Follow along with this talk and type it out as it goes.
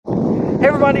Hey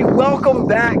everybody, welcome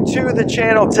back to the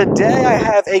channel. Today I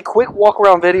have a quick walk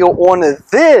around video on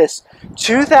this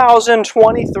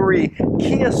 2023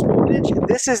 Kia Sportage.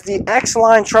 This is the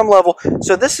X-Line trim level.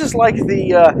 So this is like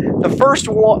the first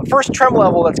trim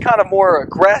level that's kind of more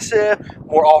aggressive,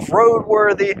 more off-road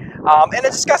worthy, and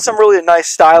it's just got some really nice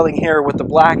styling here with the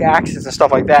black axles and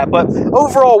stuff like that. But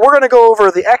overall, we're going to go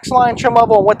over the X-Line trim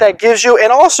level and what that gives you,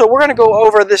 and also we're going to go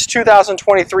over this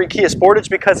 2023 Kia Sportage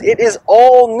because it is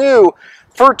all new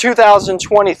for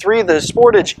 2023. The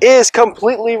Sportage is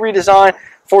completely redesigned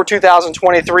for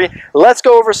 2023. Let's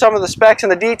go over some of the specs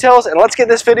and the details, and let's get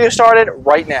this video started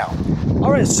right now.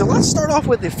 Alright, so let's start off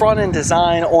with the front end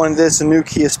design on this new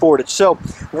Kia Sportage. So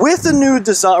with the new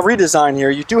redesign here,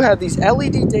 you do have these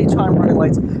LED daytime running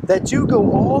lights that do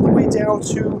go all the way down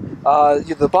to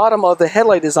the bottom of the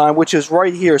headlight design, which is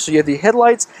right here. So you have the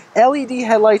headlights, LED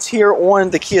headlights here on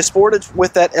the Kia Sportage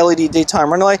with that LED daytime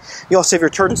running light. You also have your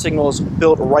turn signals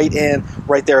built right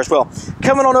there as well.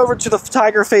 Coming on over to the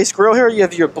Tiger Face grille here, you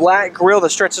have your black grille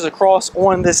that stretches across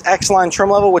on this X-Line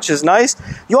trim level, which is nice.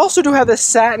 You also do have this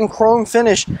satin chrome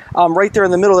finish right there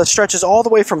in the middle that stretches all the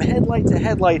way from headlight to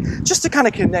headlight just to kind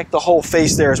of connect the whole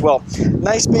face there as well.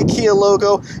 Nice big Kia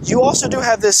logo. You also do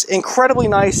have this incredibly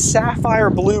nice sapphire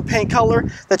blue paint color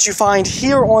that you find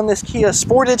here on this Kia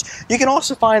Sportage. You can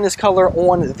also find this color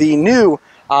on the new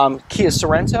Kia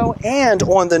Sorento and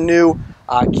on the new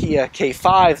Kia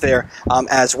K5 there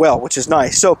as well, which is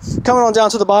nice. So coming on down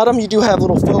to the bottom, you do have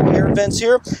little faux air vents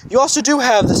here. You also do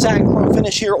have the satin chrome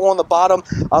finish here on the bottom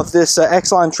of this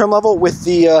X-Line trim level with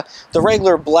the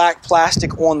regular black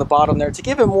plastic on the bottom there to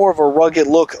give it more of a rugged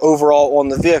look overall on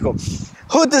the vehicle.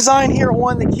 Hood design here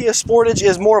on the Kia Sportage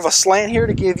is more of a slant here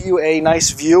to give you a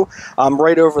nice view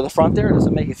right over the front there. It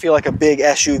doesn't make it feel like a big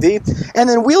SUV. And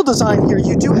then wheel design here,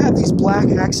 you do have these black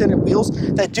accented wheels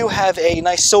that do have a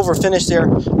nice silver finish there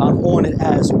on it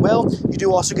as well. You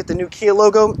do also get the new Kia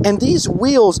logo, and these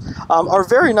wheels are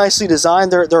very nicely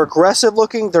designed. They're aggressive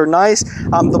looking, they're nice.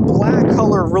 The black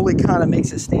color really kind of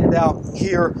makes it stand out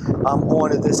here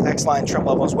on this X-Line trim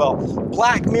level as well.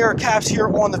 Black mirror caps here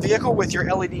on the vehicle with your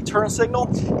LED turn signal.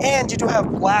 And you do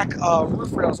have black roof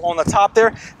rails on the top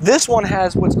there. This one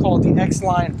has what's called the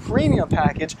X-Line Premium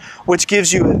Package, which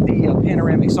gives you the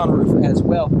panoramic sunroof as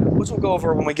well, which we'll go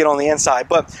over when we get on the inside.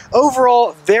 But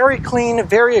overall, very clean,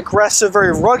 very aggressive,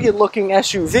 very rugged looking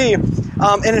SUV.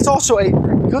 And it's also a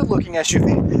good looking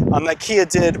SUV that Kia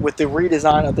did with the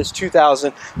redesign of this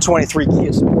 2023 Kia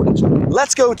Sportage.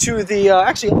 Let's go to the,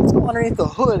 actually, let's go underneath the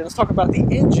hood and let's talk about the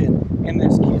engine in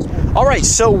this Kia Sportage. All right,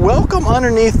 so welcome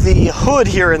underneath the hood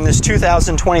here in this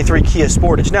 2023 Kia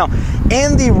Sportage. Now,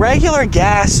 in the regular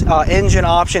gas engine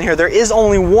option here, there is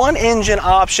only one engine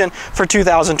option for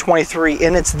 2023,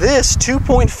 and it's this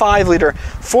 2.5 liter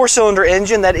four-cylinder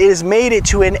engine that is made it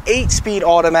to an 8-speed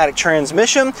automatic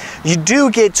transmission. You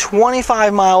do get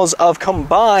 25 miles of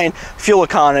combined fuel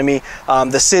economy.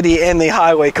 The city and the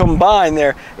highway combined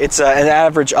there, it's an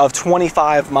average of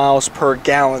 25 miles per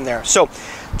gallon there. So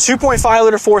 2.5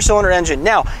 liter four-cylinder engine.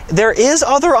 Now, there is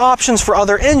other options for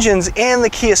other engines in the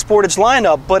Kia Sportage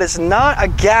lineup, but it's not a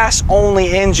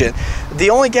gas-only engine. The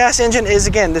only gas engine is,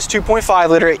 again, this 2.5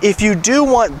 liter. If you do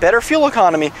want better fuel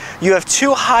economy, you have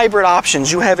two hybrid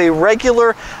options. You have a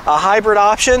regular hybrid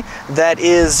option that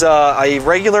is a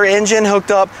regular engine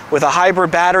hooked up with a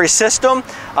hybrid battery system,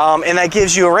 and that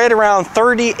gives you right around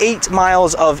 38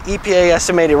 miles of EPA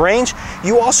estimated range.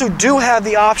 You also do have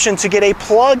the option to get a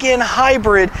plug-in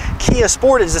hybrid Kia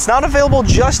Sportage. It's not available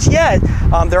just yet.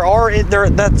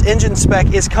 That engine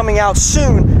spec is coming out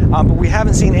soon, but we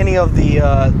haven't seen any of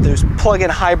those plug-in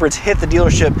hybrids hit the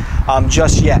dealership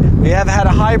just yet. We have had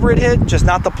a hybrid hit, just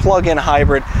not the plug-in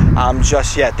hybrid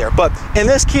just yet there. But in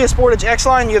this Kia Sportage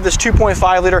X-Line, you have this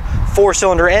 2.5 liter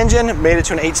four-cylinder engine, made it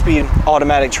to an 8-speed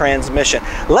automatic transmission.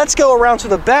 Let's go around to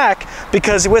the back,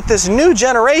 because with this new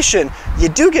generation, you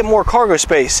do get more cargo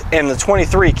space in the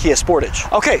 23 Kia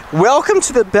Sportage. Okay, welcome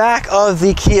to the back of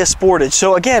the Kia Sportage.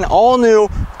 So again, all new,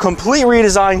 complete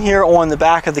redesign here on the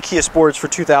back of the Kia Sportage for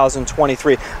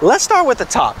 2023. Let's start with the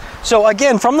top. So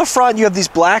again, from the front, you have these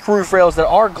black roof rails that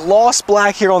are gloss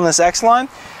black here on this X-Line.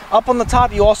 Up on the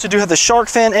top, you also do have the shark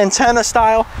fin antenna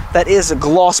style that is a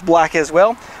gloss black as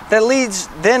well. That leads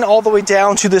then all the way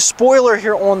down to the spoiler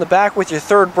here on the back with your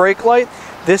third brake light.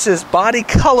 This is body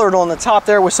colored on the top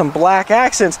there with some black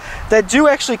accents that do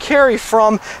actually carry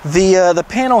from the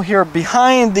panel here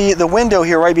behind the window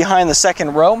here, right behind the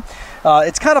second row.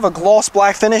 It's kind of a gloss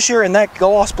black finish here, and that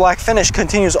gloss black finish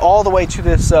continues all the way to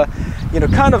this,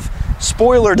 kind of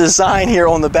spoiler design here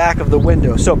on the back of the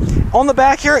window. So on the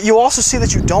back here, you also see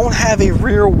that you don't have a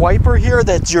rear wiper here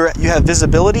that you have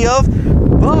visibility of.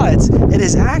 but it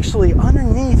is actually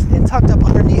underneath and tucked up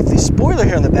underneath the spoiler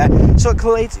here in the back, so it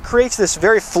creates this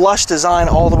very flush design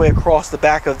all the way across the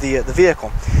back of the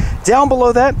vehicle. Down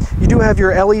below that, you do have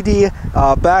your LED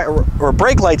back or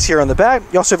brake lights here on the back.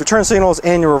 You also have your turn signals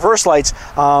and your reverse lights.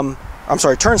 I'm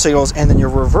sorry, turn signals, and then your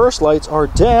reverse lights are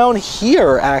down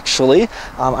here, actually.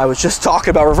 I was just talking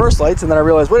about reverse lights, and then I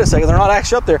realized, wait a second, they're not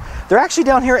actually up there. They're actually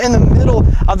down here in the middle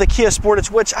of the Kia Sportage,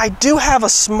 which I do have a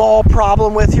small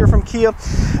problem with here from Kia.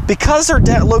 Because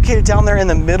they're located down there in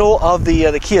the middle of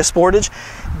the Kia Sportage,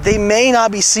 they may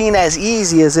not be seen as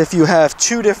easy as if you have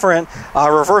two different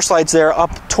reverse lights there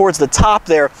up towards the top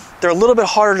there. They're a little bit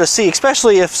harder to see,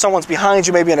 especially if someone's behind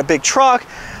you, maybe in a big truck,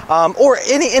 or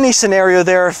any scenario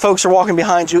there. If folks are walking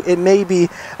behind you, it may be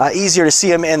easier to see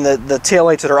them in the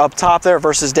taillights that are up top there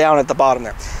versus down at the bottom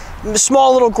there.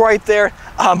 Small little gripe there,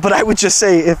 but I would just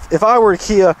say if I were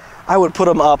Kia, I would put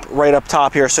them up right up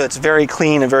top here so it's very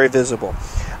clean and very visible.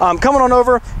 Coming on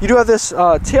over, you do have this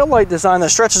taillight design that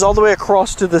stretches all the way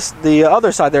across to the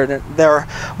other side there,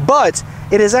 but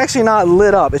it is actually not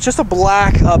lit up. It's just a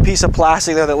black piece of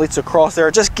plastic there that leads across there.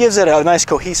 It just gives it a nice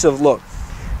cohesive look.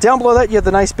 Down below that, you have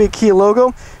the nice big Kia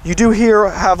logo. You do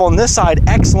have on this side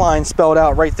X-Line spelled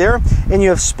out right there, and you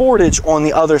have Sportage on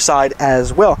the other side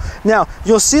as well. Now,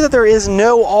 you'll see that there is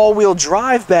no all-wheel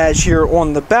drive badge here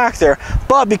on the back there,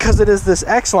 but because it is this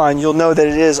X-Line, you'll know that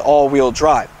it is all-wheel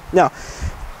drive. Now,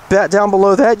 down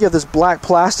below that, you have this black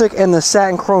plastic and the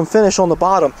satin chrome finish on the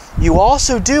bottom. You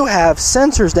also do have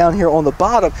sensors down here on the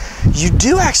bottom. You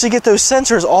do actually get those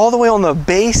sensors all the way on the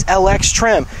base LX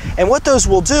trim. And what those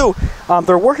will do,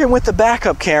 they're working with the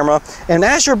backup camera. And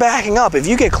as you're backing up, if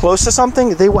you get close to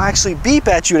something, they will actually beep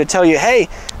at you to tell you, hey,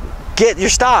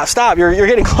 stop, you're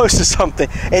getting close to something,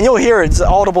 and you'll hear its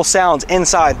audible sounds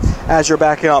inside as you're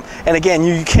backing up. And again,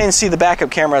 you can see the backup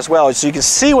camera as well, so you can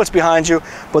see what's behind you,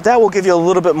 but that will give you a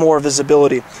little bit more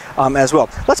visibility as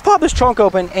well. Let's pop this trunk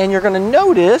open, and you're going to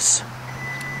notice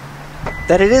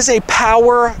that it is a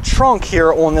power trunk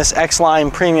here on this X-Line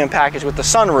premium package with the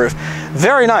sunroof.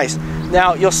 Very nice.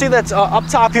 Now, you'll see that up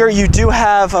top here, you do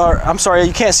have, I'm sorry,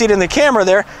 you can't see it in the camera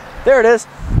there. There it is.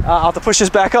 I'll have to push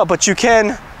this back up, but you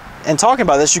can. And talking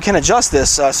about this, you can adjust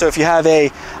this. So if you have a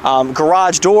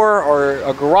garage door or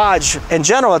a garage in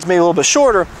general that's maybe a little bit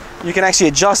shorter, you can actually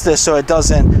adjust this so it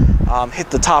doesn't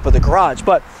hit the top of the garage.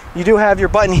 But you do have your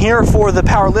button here for the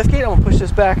power liftgate. I'm going to push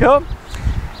this back up.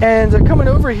 And coming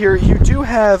over here, you do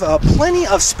have plenty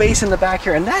of space in the back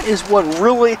here, and that is what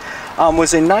really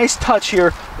was a nice touch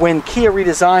here when Kia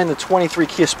redesigned the 23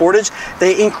 Kia Sportage.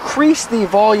 They increased the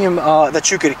volume that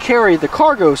you could carry the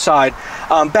cargo side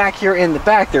back here in the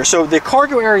back there. So the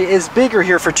cargo area is bigger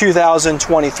here for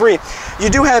 2023. You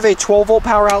do have a 12-volt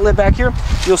power outlet back here.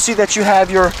 You'll see that you have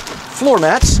your floor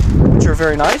mats, which are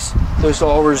very nice. Those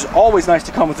are always nice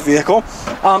to come with the vehicle.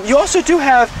 You also do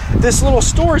have this little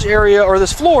storage area, or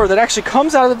this floor, that actually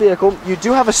comes out of the vehicle. You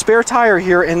do have a spare tire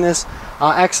here in this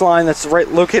X-Line that's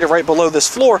located right below this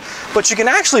floor, but you can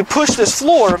actually push this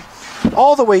floor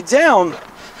all the way down,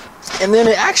 and then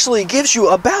it actually gives you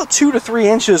about 2 to 3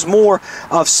 inches more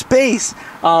of space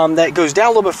that goes down a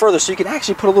little bit further, so you can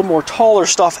actually put a little more taller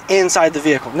stuff inside the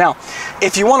vehicle. Now,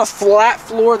 if you want a flat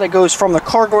floor that goes from the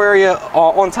cargo area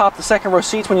on top of the second row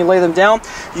seats when you lay them down,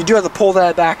 you do have to pull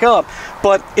that back up.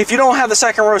 But if you don't have the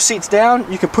second row seats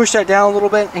down, you can push that down a little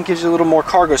bit and gives you a little more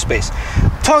cargo space.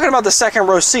 Talking about the second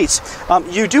row seats,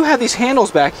 you do have these handles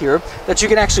back here that you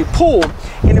can actually pull,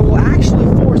 and it will actually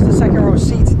force the second row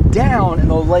seats down, and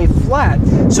they'll lay flat.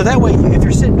 So that way, if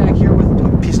you're sitting back here with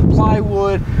a piece of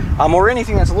plywood or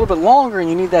anything that's a little bit longer and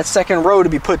you need that second row to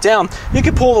be put down, you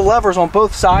can pull the levers on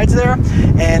both sides there,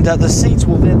 and the seats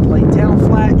will then lay down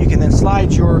flat. You can then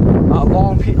slide your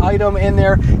long item in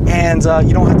there, and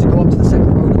you don't have to go up to the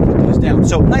second row to put those down.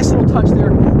 So nice little touch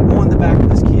there on the back of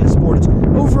this Kia Sportage.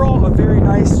 Overall, a very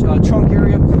nice trunk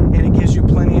area, and it gives you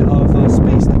plenty of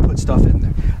space to put stuff in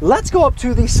there. Let's go up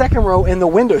to the second row and the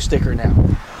window sticker now.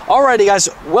 Alrighty guys,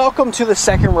 welcome to the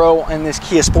second row in this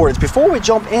Kia Sportage. Before we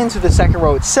jump into the second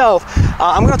row itself,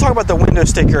 I'm going to talk about the window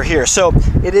sticker here. So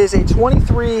it is a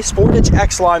 23 Sportage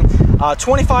X-Line,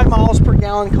 25 miles per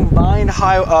gallon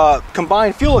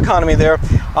combined fuel economy there.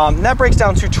 That breaks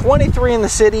down to 23 in the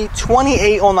city,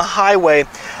 28 on the highway.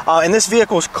 And this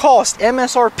vehicle's cost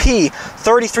MSRP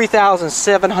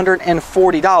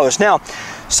 $33,740. Now,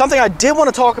 something I did want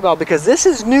to talk about, because this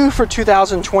is new for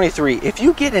 2023. If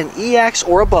you get an EX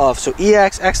or above, so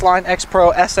EX, X-Line, X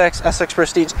Pro, SX, SX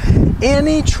Prestige,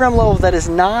 any trim level that is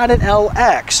not an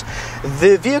LX,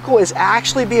 the vehicle is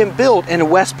actually being built in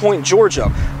West Point,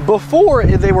 Georgia. Before,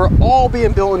 they were all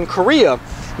being built in Korea.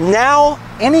 Now,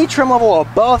 any trim level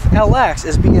above LX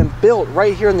is being built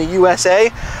right here in the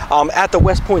USA at the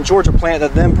West Point, Georgia plant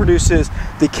that then produces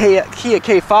the Kia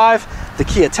K5, the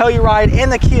Kia Telluride,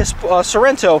 and the Kia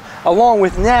Sorento, along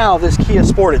with now this Kia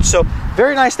Sportage. So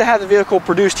very nice to have the vehicle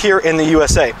produced here in the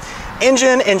USA.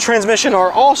 Engine and transmission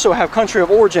also have country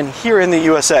of origin here in the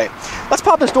USA. Let's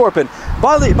pop this door open.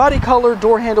 Body color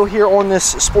door handle here on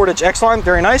this Sportage X-Line,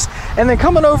 very nice. And then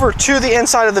coming over to the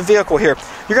inside of the vehicle here,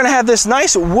 you're gonna have this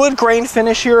nice wood grain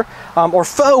finish here, or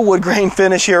faux wood grain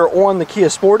finish here on the Kia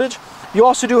Sportage. You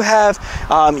also do have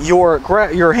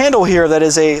your handle here that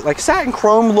is a like satin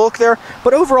chrome look there,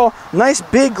 but overall nice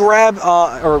big grab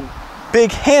or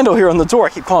big handle here on the door. I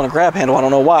keep calling it a grab handle, I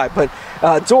don't know why, but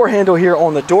door handle here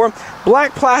on the door.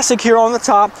 Black plastic here on the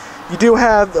top. You do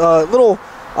have a little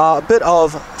bit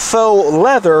of faux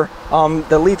leather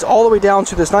that leads all the way down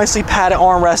to this nicely padded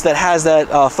armrest that has that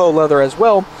faux leather as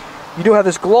well. You do have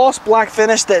this gloss black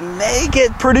finish that may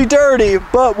get pretty dirty,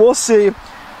 but we'll see.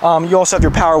 You also have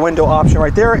your power window option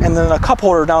right there, and then a cup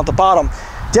holder down at the bottom.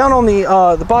 Down on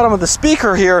the bottom of the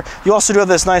speaker here, you also do have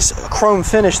this nice chrome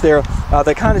finish there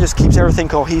that kind of just keeps everything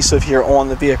cohesive here on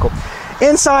the vehicle.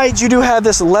 Inside, you do have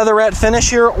this leatherette finish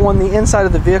here on the inside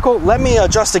of the vehicle. Let me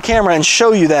adjust the camera and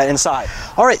show you that inside.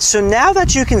 All right, so now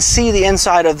that you can see the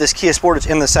inside of this Kia Sportage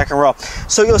in the second row,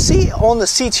 so you'll see on the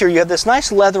seats here, you have this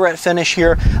nice leatherette finish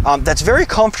here that's very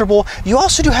comfortable. You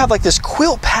also do have like this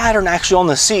quilt pattern actually on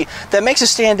the seat that makes it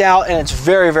stand out, and it's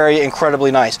very, very incredibly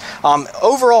nice.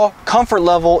 Overall, comfort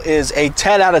level is a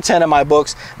 10 out of 10 in my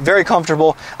books. Very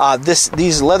comfortable.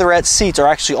 These leatherette seats are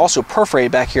actually also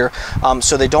perforated back here,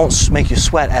 so they don't make you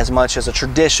sweat as much as a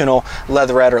traditional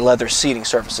leatherette or leather seating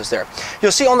surfaces there.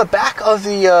 You'll see on the back of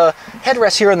the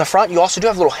headrest here in the front, you also do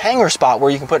have a little hanger spot where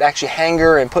you can put actually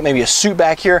hanger and put maybe a suit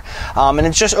back here, and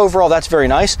it's just overall that's very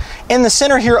nice. In the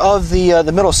center here of the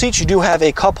middle seats, you do have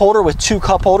a cup holder with two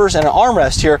cup holders and an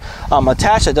armrest here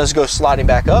attached that does go sliding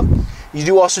back up. You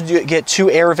do also get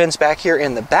two air vents back here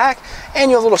in the back,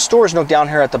 and you have a little storage nook down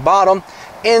here at the bottom.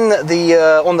 In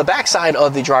the on the back side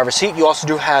of the driver's seat, you also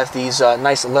do have these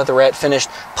nice leatherette finished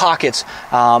pockets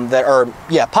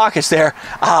pockets there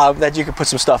that you can put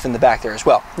some stuff in the back there as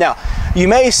well. Now, you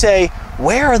may say,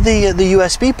 where are the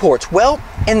USB ports? Well,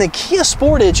 in the Kia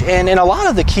Sportage and in a lot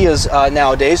of the Kias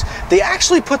nowadays, they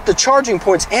actually put the charging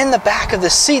ports in the back of the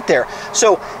seat there.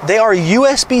 So they are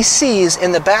USB-Cs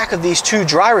in the back of these two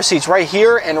driver seats right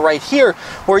here and right here,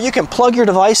 where you can plug your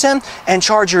device in and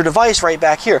charge your device right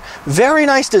back here. Very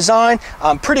nice design,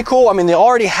 pretty cool. I mean, they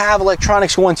already have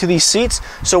electronics going to these seats,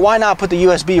 so why not put the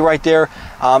USB right there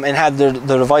and have the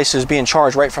devices being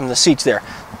charged right from the seats there.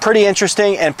 Pretty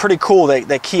interesting and pretty cool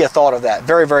that Kia thought of that.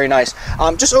 Very, very nice.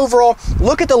 Just overall,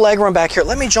 look at the legroom back here.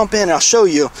 Let me jump in and I'll show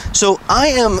you. So I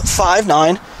am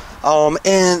 5'9",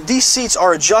 and these seats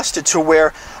are adjusted to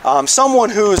where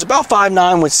someone who's about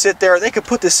 5'9" would sit there. They could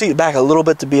put the seat back a little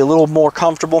bit to be a little more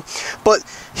comfortable. But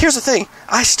here's the thing.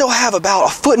 I still have about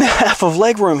 1.5 feet of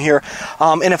legroom here.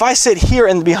 And if I sit here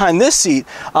and behind this seat,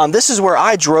 this is where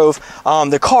I drove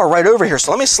the car right over here.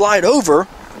 So let me slide over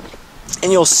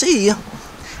and you'll see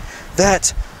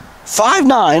that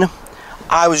 5'9",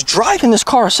 I was driving this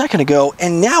car a second ago,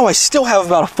 and now I still have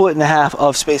about 1.5 feet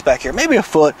of space back here. Maybe a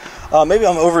foot. Maybe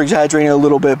I'm over-exaggerating a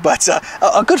little bit, but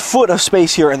a good foot of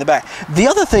space here in the back. The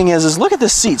other thing is look at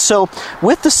this seat. So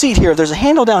with the seat here, there's a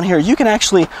handle down here. You can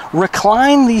actually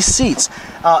recline these seats,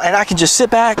 and I can just sit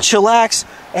back, chillax,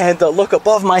 and look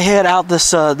above my head out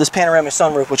this panoramic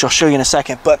sunroof, which I'll show you in a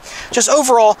second. But just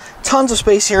overall, tons of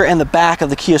space here in the back of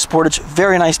the Kia Sportage.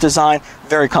 Very nice design,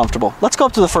 very comfortable. Let's go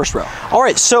up to the first row. All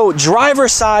right, so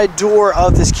driver's side door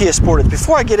of this Kia Sportage.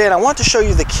 Before I get in, I want to show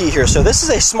you the key here. So this is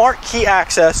a smart key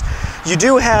access. You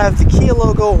do have the Kia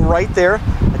logo right there.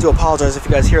 I do apologize if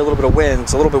you guys hear a little bit of wind.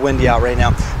 It's a little bit windy out right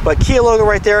now. But Kia logo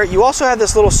right there. You also have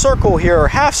this little circle here, or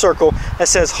half circle, that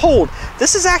says hold.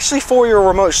 This is actually for your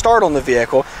remote start on the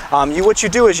vehicle. What you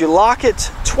do is you lock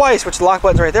it twice, which the lock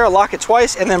button's right there, lock it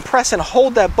twice, and then press and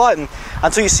hold that button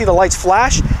until you see the lights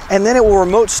flash, and then it will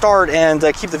remote start and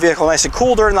keep the vehicle nice and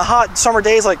cool during the hot summer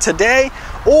days like today,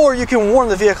 or you can warm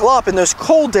the vehicle up in those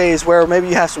cold days where maybe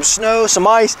you have some snow, some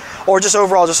ice, or just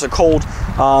overall just a cold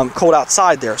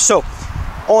outside there. So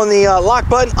on the lock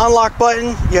button, unlock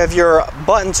button, you have your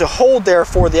button to hold there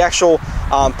for the actual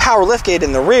power liftgate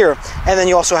in the rear, and then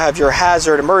you also have your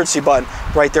hazard emergency button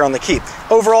right there on the key.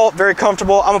 Overall, very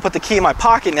comfortable. I'm gonna put the key in my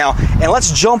pocket now, and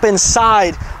let's jump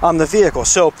inside the vehicle.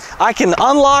 So I can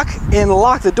unlock and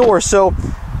lock the door. So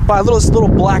by a little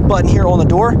black button here on the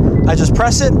door, I just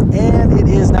press it, and it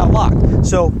is now locked.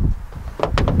 So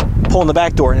pulling the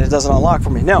back door and it doesn't unlock for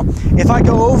me. Now, if I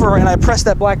go over and I press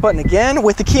that black button again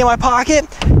with the key in my pocket,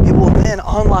 it will then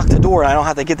unlock the door and I don't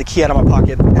have to get the key out of my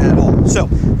pocket at all. So,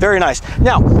 very nice.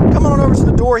 Now, coming on over to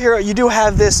the door here, you do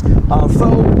have this faux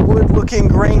wood looking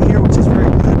grain here, which is very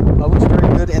good. Looks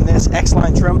very good in this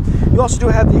X-Line trim. You also do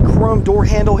have the chrome door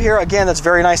handle here. Again, that's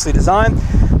very nicely designed.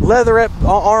 Leatherette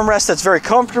armrest that's very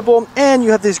comfortable, and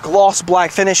you have this gloss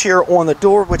black finish here on the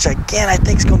door, which again I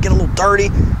think is going to get a little dirty.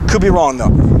 Could be wrong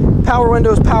though. Power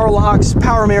windows, power locks,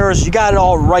 power mirrors, you got it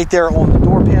all right there on the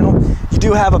door panel. You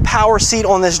do have a power seat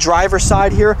on this driver's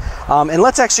side here, and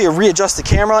let's actually readjust the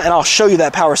camera and I'll show you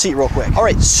that power seat real quick. All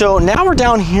right, so now we're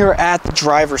down here at the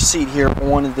driver's seat here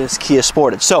on this Kia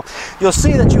Sportage. So you'll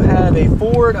see that you have a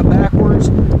forward, a backwards.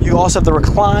 You also have the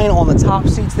recline on the top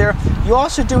seats there. You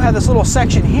also do have this little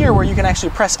section here where you can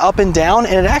actually press up and down,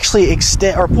 and it actually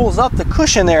extends or pulls up the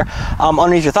cushion there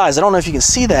underneath your thighs. I don't know if you can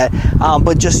see that,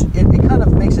 but just it kind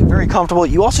of makes it very comfortable.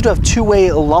 You also do have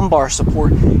two-way lumbar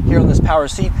support here on this power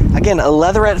seat. Again, a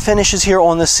leatherette finishes here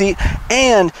on the seat,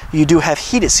 and you do have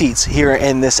heated seats here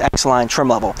in this X-Line trim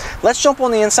level. Let's jump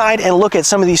on the inside and look at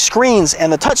some of these screens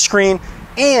and the touch screen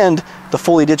and the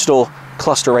fully digital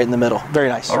cluster right in the middle. Very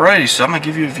nice. Alrighty, so I'm gonna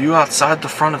give you a view outside the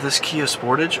front of this Kia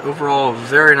Sportage. Overall,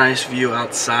 very nice view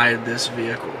outside this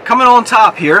vehicle. Coming on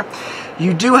top here,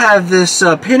 you do have this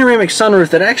panoramic sunroof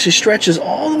that actually stretches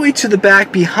all the way to the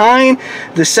back behind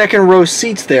the second row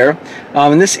seats there.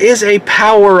 And this is a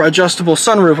power adjustable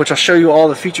sunroof, which I'll show you all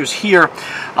the features here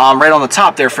right on the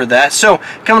top there for that. So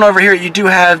coming over here, you do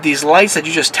have these lights that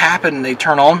you just tap and they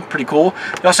turn on. Pretty cool.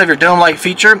 You also have your dome light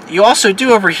feature. You also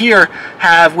do over here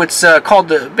have what's called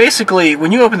basically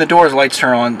when you open the doors, lights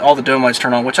turn on, all the dome lights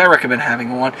turn on, which I recommend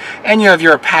having one. And you have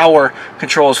your power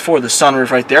controls for the sunroof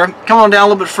right there. Coming on down a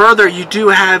little bit further, you do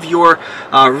have your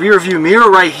rear view mirror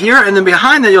right here, and then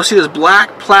behind that you'll see this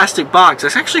black plastic box.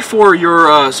 That's actually for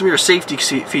your some of your safety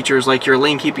features like your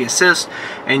lane keeping assist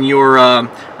and your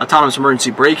autonomous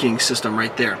emergency braking system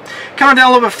right there. Coming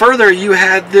down a little bit further, you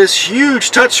have this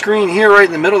huge touchscreen here right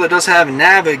in the middle that does have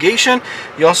navigation.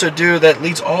 You also do that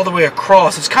leads all the way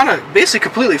across. It's kind of basically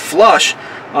completely flush.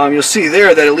 You'll see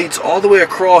there that it leads all the way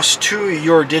across to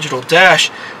your digital dash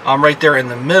right there in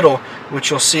the middle, which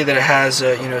you'll see that it has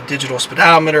you know, digital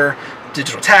speedometer,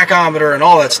 digital tachometer, and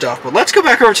all that stuff. But let's go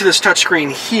back over to this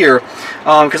touchscreen here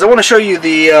because I want to show you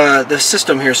the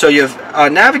system here. So you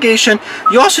have navigation.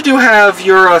 You also do have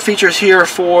your features here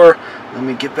for, let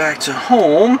me get back to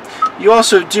home. You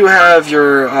also do have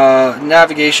your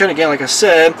navigation. Again, like I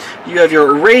said, you have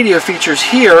your radio features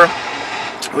here,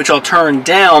 which I'll turn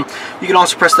down. You can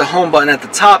also press the home button at the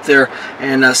top there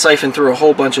and siphon through a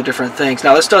whole bunch of different things.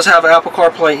 Now this does have Apple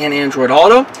CarPlay and Android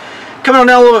Auto. Coming on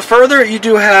down a little bit further, you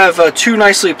do have two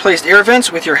nicely placed air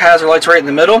vents with your hazard lights right in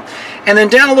the middle. And then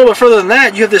down a little bit further than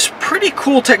that, you have this pretty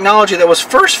cool technology that was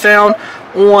first found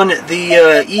on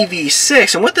the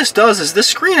EV6. And what this does is this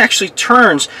screen actually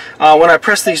turns when I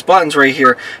press these buttons right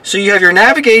here. So you have your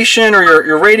navigation or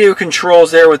your radio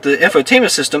controls there with the infotainment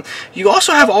system. You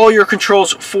also have all your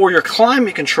controls for your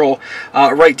climate control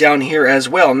right down here as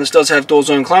well. And this does have dual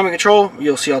zone climate control.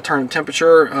 You'll see I'll turn the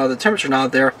temperature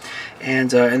knob there,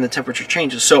 and the temperature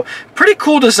changes. So pretty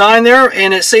cool design there,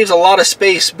 and it saves a lot of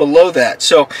space below that.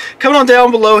 So coming on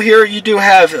down below here, you do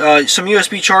have some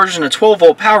USB chargers and a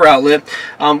 12-volt power outlet.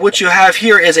 What you have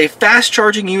here is a fast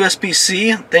charging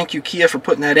USB-C. Thank you, Kia, for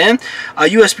putting that in. A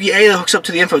USB-A that hooks up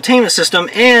to the infotainment system,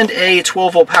 and a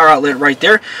 12-volt power outlet right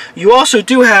there. You also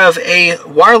do have a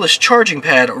wireless charging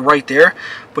pad right there,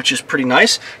 which is pretty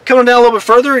nice. Coming down a little bit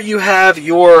further, you have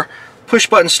your push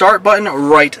button start button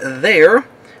right there.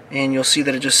 And you'll see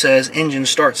that it just says engine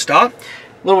start stop.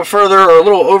 A little bit further, or a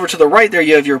little over to the right there,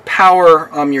 you have your power,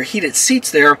 your heated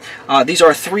seats there. These are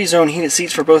 3-zone heated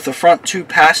seats for both the front 2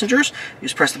 passengers. You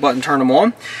just press the button, turn them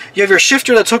on. You have your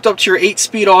shifter that's hooked up to your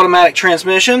 8-speed automatic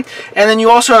transmission. And then you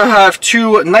also have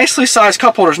 2 nicely sized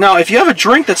cup holders. Now, if you have a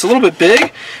drink that's a little bit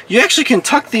big, you actually can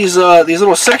tuck these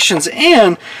little sections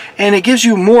in, and it gives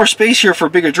you more space here for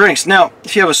bigger drinks. Now,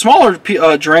 if you have a smaller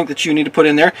drink that you need to put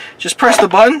in there, just press the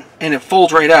button, and it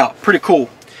folds right out. Pretty cool.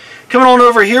 Coming on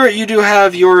over here, you do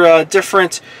have your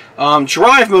different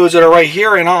drive modes that are right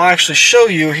here, and I'll actually show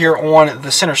you here on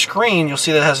the center screen. You'll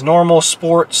see that it has normal,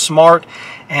 sport, smart,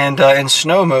 and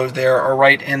snow mode there are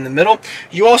right in the middle.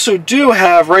 You also do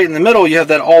have right in the middle, you have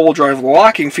that all-wheel drive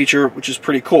locking feature, which is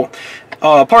pretty cool.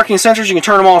 Parking sensors, you can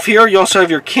turn them off here. You also have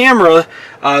your camera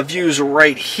views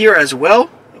right here as well.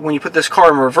 When you put this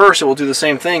car in reverse, it will do the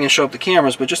same thing and show up the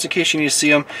cameras, but just in case you need to see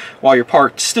them while you're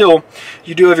parked still,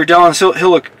 you do have your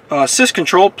downhill assist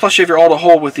control, plus you have your auto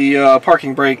hold with the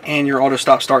parking brake and your auto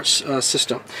stop start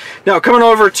system. Now coming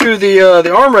over to the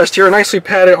armrest here, a nicely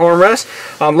padded armrest.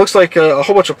 Looks like a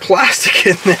whole bunch of plastic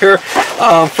in there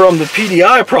from the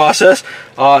PDI process.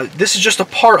 This is just a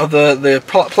part of the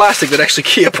plastic that actually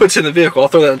Kia puts in the vehicle. I'll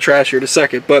throw that in the trash here in a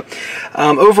second. But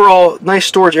overall, nice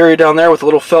storage area down there with a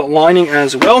little felt lining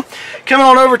as well. Coming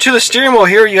on over to the steering wheel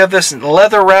here, you have this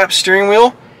leather wrapped steering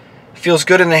wheel. Feels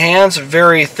good in the hands,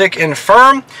 very thick and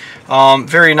firm.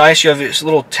 Very nice. You have this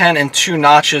little 10 and 2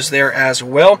 notches there as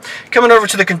well. Coming over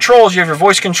to the controls, you have your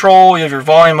voice control, you have your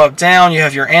volume up, down, you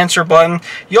have your answer button.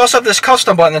 You also have this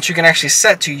custom button that you can actually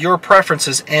set to your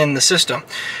preferences in the system.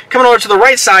 Coming over to the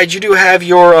right side, you do have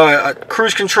your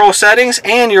cruise control settings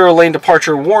and your lane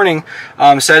departure warning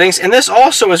settings. And this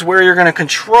also is where you're going to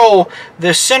control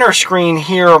this center screen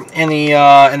here in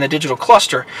the digital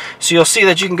cluster. So you'll see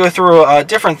that you can go through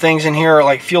different things in here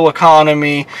like fuel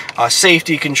economy,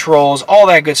 safety control, all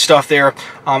that good stuff there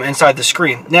inside the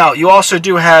screen. Now you also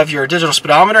do have your digital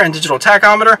speedometer and digital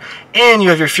tachometer, and you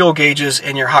have your fuel gauges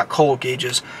and your hot cold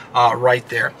gauges right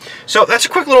there. So that's a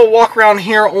quick little walk around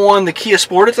here on the Kia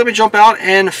Sportage. Let me jump out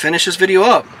and finish this video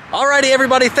up. Alrighty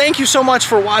everybody, thank you so much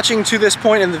for watching to this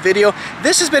point in the video.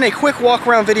 This has been a quick walk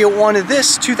around video on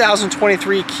this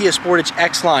 2023 Kia Sportage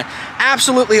X-Line.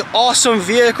 Absolutely awesome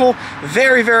vehicle,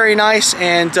 very, very nice,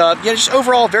 and just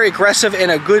overall very aggressive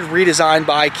and a good redesign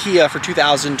by Kia for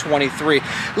 2023.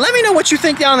 Let me know what you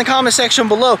think down in the comment section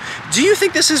below. Do you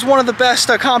think this is one of the best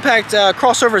compact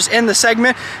crossovers in the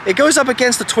segment? It goes up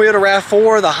against the Toyota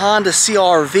RAV4, the Honda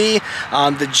CR-V,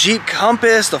 the Jeep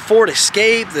Compass, the Ford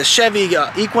Escape, the Chevy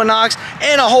Equinox,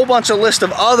 and a whole bunch of list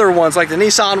of other ones like the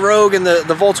Nissan Rogue and the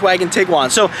Volkswagen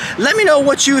Tiguan. So let me know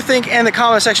what you think in the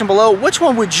comment section below. Which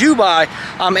one would you buy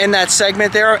in that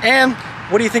segment there, and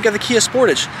what do you think of the Kia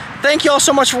Sportage? Thank you all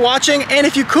so much for watching, and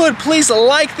if you could, please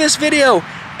like this video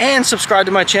and subscribe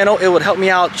to my channel. It would help me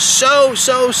out so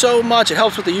much. It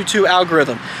helps with the YouTube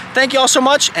algorithm. Thank you all so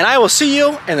much, and I will see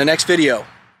you in the next video.